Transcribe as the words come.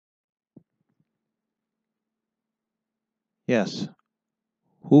Yes.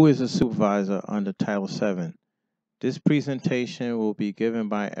 Who is a supervisor under Title VII? This presentation will be given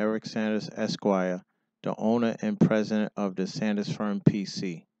by Eric Sanders, Esquire, the owner and president of the Sanders Firm,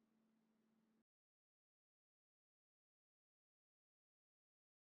 P.C.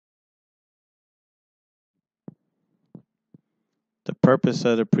 The purpose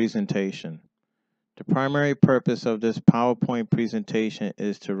of the presentation. The primary purpose of this PowerPoint presentation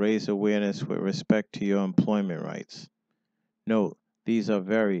is to raise awareness with respect to your employment rights. Note, these are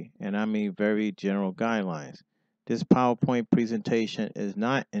very, and I mean very, general guidelines. This PowerPoint presentation is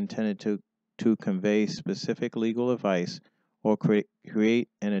not intended to convey specific legal advice or create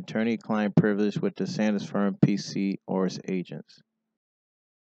an attorney-client privilege with the Sanders Firm, P.C. or its agents.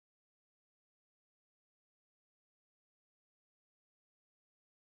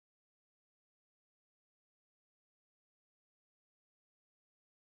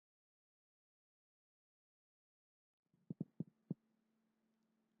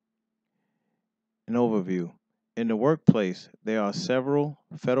 An overview. In the workplace, there are several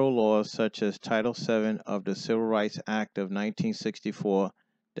federal laws such as Title VII of the Civil Rights Act of 1964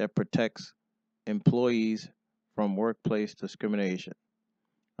 that protects employees from workplace discrimination.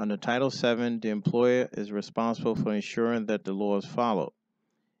 Under Title VII, the employer is responsible for ensuring that the law is followed.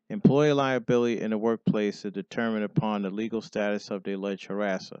 Employer liability in the workplace is determined upon the legal status of the alleged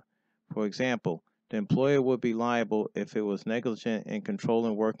harasser. For example, the employer would be liable if it was negligent in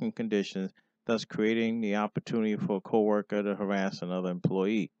controlling working conditions, thus creating the opportunity for a coworker to harass another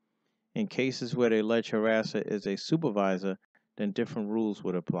employee. In cases where the alleged harasser is a supervisor, then different rules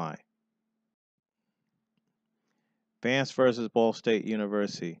would apply. Vance versus Ball State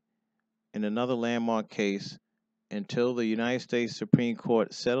University. In another landmark case, until the United States Supreme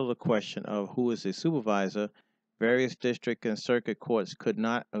Court settled the question of who is a supervisor, various district and circuit courts could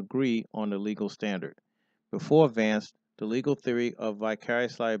not agree on the legal standard. Before Vance, the legal theory of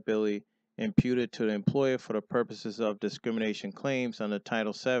vicarious liability imputed to the employer for the purposes of discrimination claims under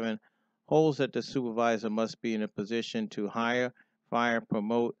Title VII holds that the supervisor must be in a position to hire, fire,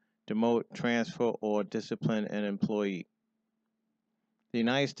 promote, demote, transfer, or discipline an employee. The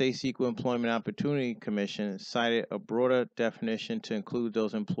United States Equal Employment Opportunity Commission cited a broader definition to include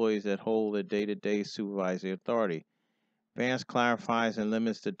those employees that hold a day-to-day supervisory authority. Vance clarifies and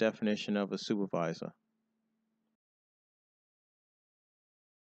limits the definition of a supervisor.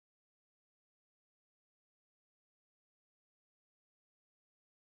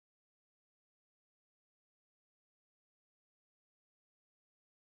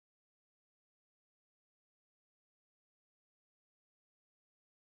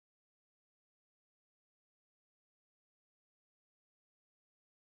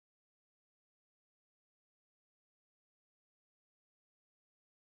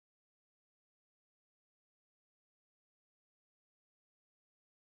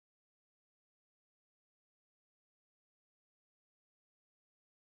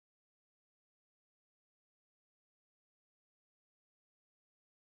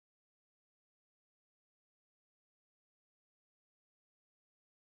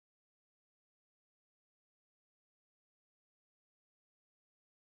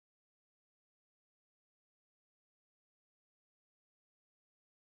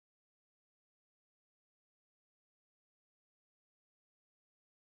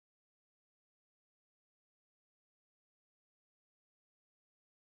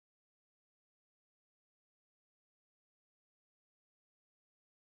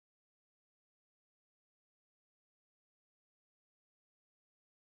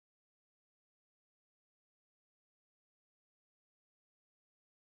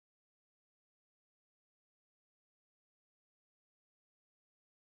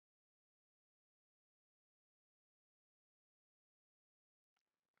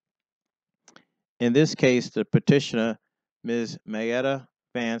 In this case, the petitioner, Ms. Mayetta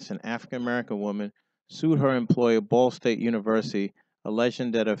Vance, an African American woman, sued her employer, Ball State University,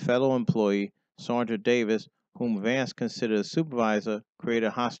 alleging that a fellow employee, Sandra Davis, whom Vance considered a supervisor, created a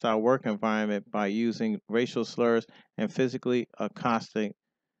hostile work environment by using racial slurs and physically accosting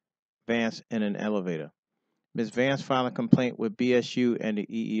Vance in an elevator. Ms. Vance filed a complaint with BSU and the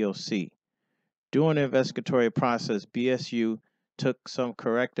EEOC. During the investigatory process, BSU took some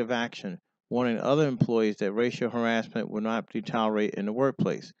corrective action, warning other employees that racial harassment would not be tolerated in the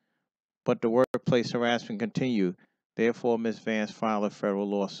workplace. But the workplace harassment continued. Therefore, Ms. Vance filed a federal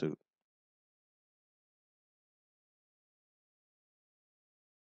lawsuit.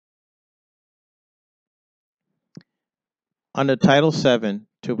 Under Title VII,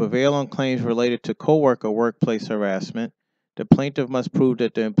 to prevail on claims related to coworker workplace harassment, the plaintiff must prove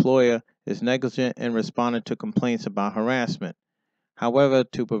that the employer is negligent in responding to complaints about harassment. However,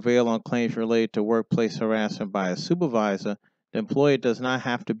 to prevail on claims related to workplace harassment by a supervisor, the employer does not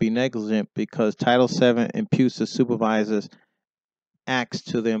have to be negligent because Title VII imputes the supervisor's acts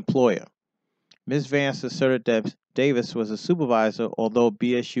to the employer. Ms. Vance asserted that Davis was a supervisor, although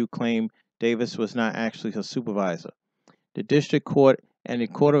BSU claimed Davis was not actually her supervisor. The district court and the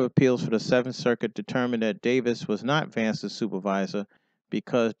Court of Appeals for the Seventh Circuit determined that Davis was not Vance's supervisor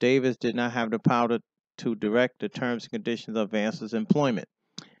because Davis did not have the power to direct the terms and conditions of Vance's employment.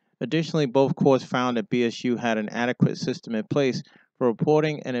 Additionally, both courts found that BSU had an adequate system in place for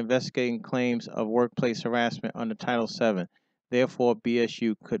reporting and investigating claims of workplace harassment under Title VII. Therefore,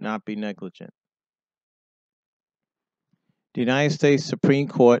 BSU could not be negligent. The United States Supreme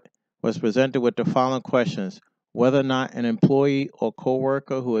Court was presented with the following questions: whether or not an employee or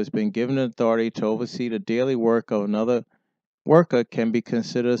co-worker who has been given authority to oversee the daily work of another worker can be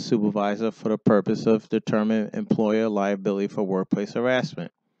considered a supervisor for the purpose of determining employer liability for workplace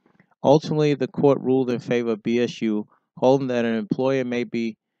harassment. Ultimately, the court ruled in favor of BSU, holding that an employer may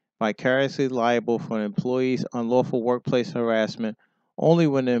be vicariously liable for an employee's unlawful workplace harassment only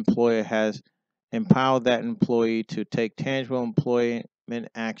when the employer has empowered that employee to take tangible employment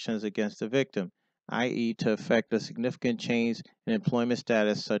actions against the victim, i.e., to effect a significant change in employment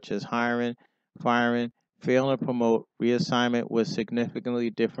status such as hiring, firing, failing to promote, reassignment with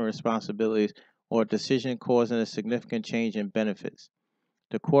significantly different responsibilities, or a decision causing a significant change in benefits.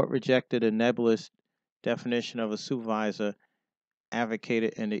 The court rejected a nebulous definition of a supervisor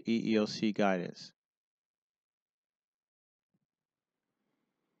advocated in the EEOC guidance.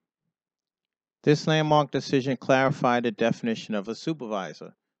 This landmark decision clarified the definition of a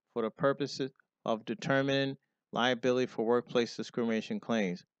supervisor for the purposes of determining liability for workplace discrimination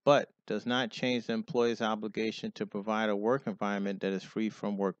claims, but does not change the employer's obligation to provide a work environment that is free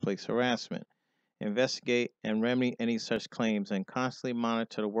from workplace harassment, investigate and remedy any such claims, and constantly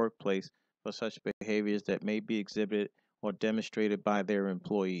monitor the workplace for such behaviors that may be exhibited or demonstrated by their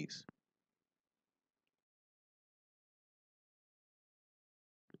employees.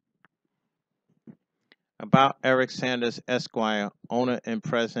 About Eric Sanders, Esquire, owner and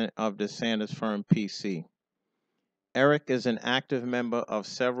president of the Sanders Firm, P.C. Eric is an active member of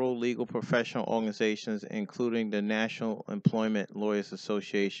several legal professional organizations, including the National Employment Lawyers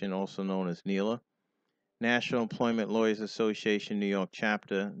Association, also known as NELA, National Employment Lawyers Association, New York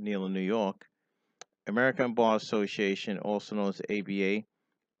Chapter, NELA, New York, American Bar Association, also known as ABA,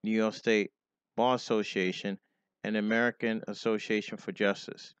 New York State Bar Association, and American Association for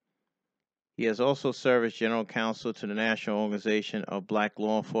Justice. He has also served as general counsel to the National Organization of Black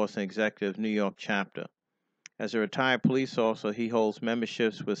Law Enforcement Executives, New York Chapter. As a retired police officer, he holds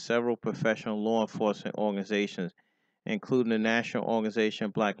memberships with several professional law enforcement organizations, including the National Organization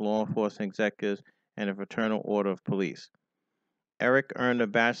of Black Law Enforcement Executives and the Fraternal Order of Police. Eric earned a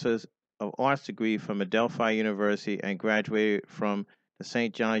Bachelor's of Arts degree from Adelphi University and graduated from the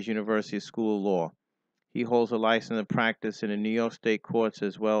St. John's University School of Law. He holds a license of practice in the New York State courts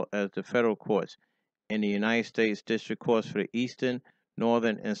as well as the federal courts in the United States District Courts for the Eastern,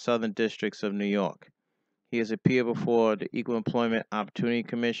 Northern, and Southern Districts of New York. He has appeared before the Equal Employment Opportunity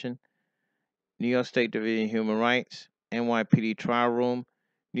Commission, New York State Division of Human Rights, NYPD Trial Room,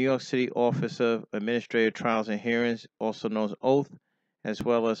 New York City Office of Administrative Trials and Hearings, also known as OATH, as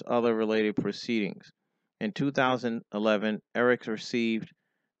well as other related proceedings. In 2011, Eric received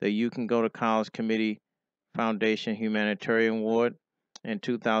the You Can Go to College Committee Foundation Humanitarian Award. In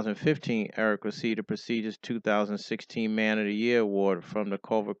 2015, Eric received the prestigious 2016 Man of the Year Award from the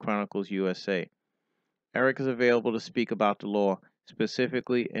Culver Chronicles USA. Eric is available to speak about the law,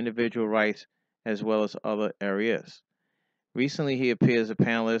 specifically individual rights, as well as other areas. Recently, he appeared as a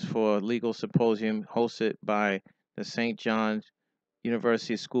panelist for a legal symposium hosted by the St. John's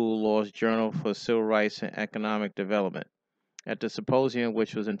University School of Law's Journal for Civil Rights and Economic Development. At the symposium,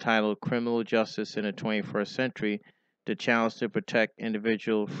 which was entitled Criminal Justice in the 21st Century, the challenge to protect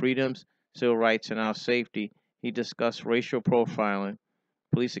individual freedoms, civil rights, and our safety, he discussed racial profiling,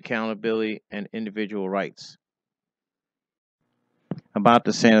 police accountability, and individual rights. About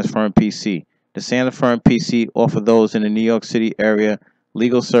the Sanders Firm PC. The Sanders Firm PC offers those in the New York City area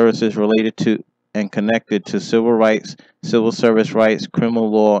legal services related to and connected to civil rights, civil service rights, criminal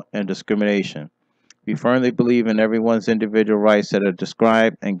law, and discrimination. We firmly believe in everyone's individual rights that are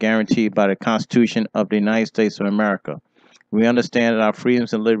described and guaranteed by the Constitution of the United States of America. We understand that our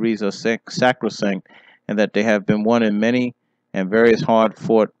freedoms and liberties are sacrosanct and that they have been won in many and various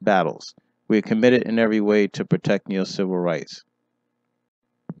hard-fought battles. We are committed in every way to protecting your civil rights.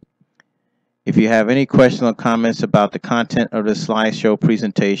 If you have any questions or comments about the content of the slideshow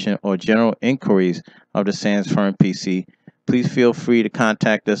presentation or general inquiries of the Sanders Firm PC, please feel free to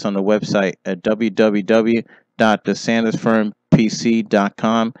contact us on the website at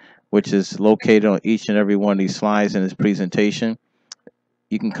www.thesandersfirmpc.com, which is located on each and every one of these slides in this presentation.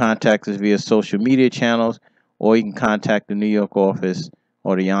 You can contact us via social media channels, or you can contact the New York office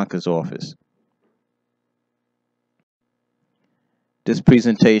or the Yonkers office. This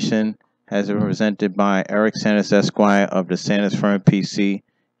presentation has been presented by Eric Sanders Esquire of the Sanders Firm PC,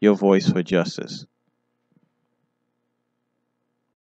 your voice for justice.